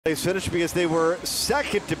They finished because they were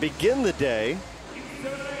second to begin the day.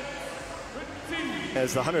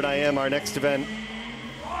 As the 100 IM, our next event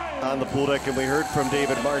on the pool deck, and we heard from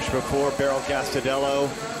David Marsh before, Beryl Castadello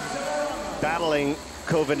battling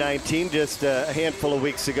COVID-19 just a handful of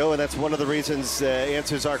weeks ago, and that's one of the reasons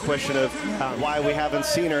answers our question of why we haven't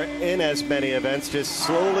seen her in as many events, just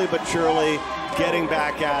slowly but surely getting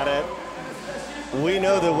back at it. We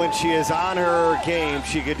know that when she is on her game,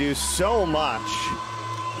 she could do so much.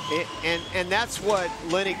 And that's what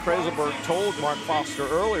Lenny Kraselberg told Mark Foster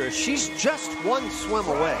earlier. She's just one swim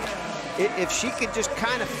away. If she could just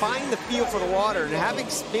kind of find the feel for the water,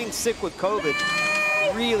 and being sick with COVID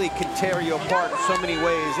really can tear you apart in so many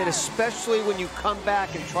ways, and especially when you come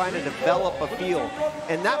back and try to develop a feel.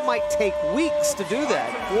 And that might take weeks to do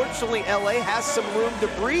that. Fortunately, LA has some room to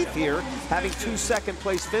breathe here, having 2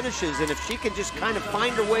 second-place finishes, and if she can just kind of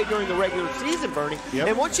find her way during the regular season, Bernie,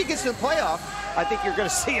 and once she gets to the playoff, I think you're going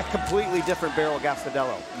to see a completely different Beryl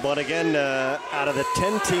Castadello. But again, out of the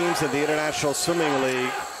 10 teams in the International Swimming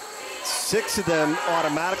League, 6 of them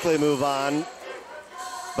automatically move on,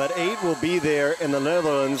 but 8 will be there in the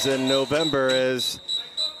Netherlands in November as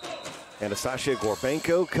Anastasia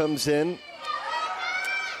Gorbenko comes in.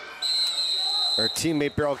 Her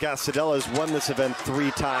teammate Beryl Castadello has won this event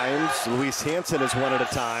 3 times. Louise Hansen has won it a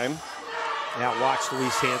time. Now watch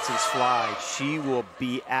Louise Hansen's fly. She will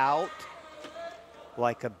be out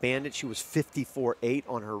like a bandit. She was 54.8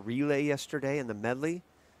 on her relay yesterday in the medley.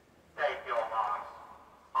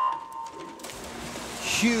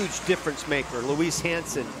 Huge difference maker, Louise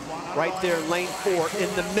Hansen, right there in lane 4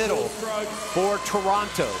 in the middle for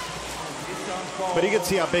Toronto. But you can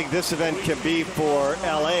see how big this event can be for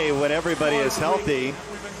LA when everybody is healthy,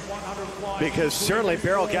 because certainly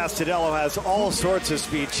Beryl Castadello has all sorts of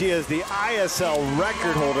speed. She is the ISL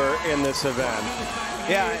record holder in this event.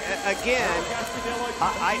 Yeah, again,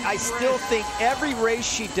 I still think every race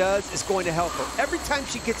she does is going to help her. Every time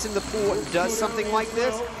she gets in the pool and does something like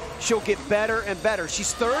this, she'll get better and better.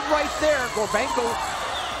 She's third right there. Gorbenko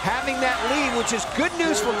having that lead, which is good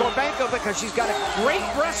news for Gorbenko because she's got a great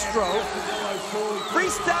breaststroke.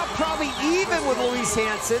 Freestyle probably even with Louise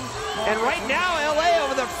Hansen. And right now, LA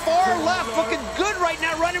over the far left looking good right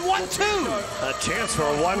now, running 1-2. A chance for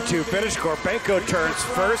a 1-2 finish. Gorbenko turns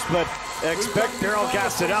first, but expect Beryl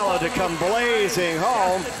Castadello to come blazing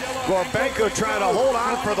home. Gorbenko trying to hold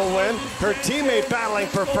on for the win. Her teammate battling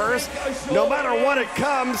for first. No matter what it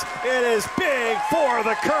comes, it is big for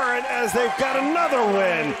the Current as they've got another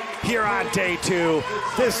win here on day 2.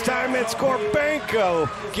 This time it's Gorbenko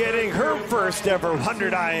getting her first ever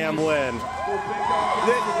 100 IM win.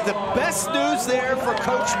 The best news there for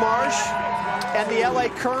Coach Marsh and the LA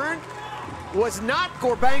Current was not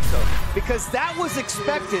Gorbenko, because that was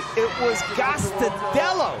expected. It was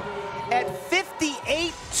Castadello at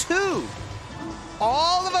 58.2.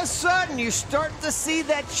 All of a sudden, you start to see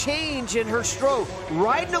that change in her stroke,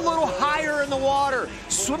 riding a little higher in the water,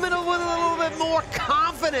 swimming with a little bit more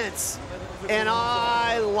confidence. And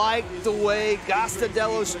I like the way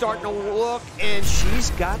Castadello's starting to look, and she's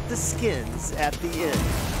got the skins at the end.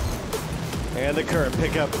 And the Current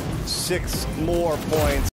pick up 6 more points.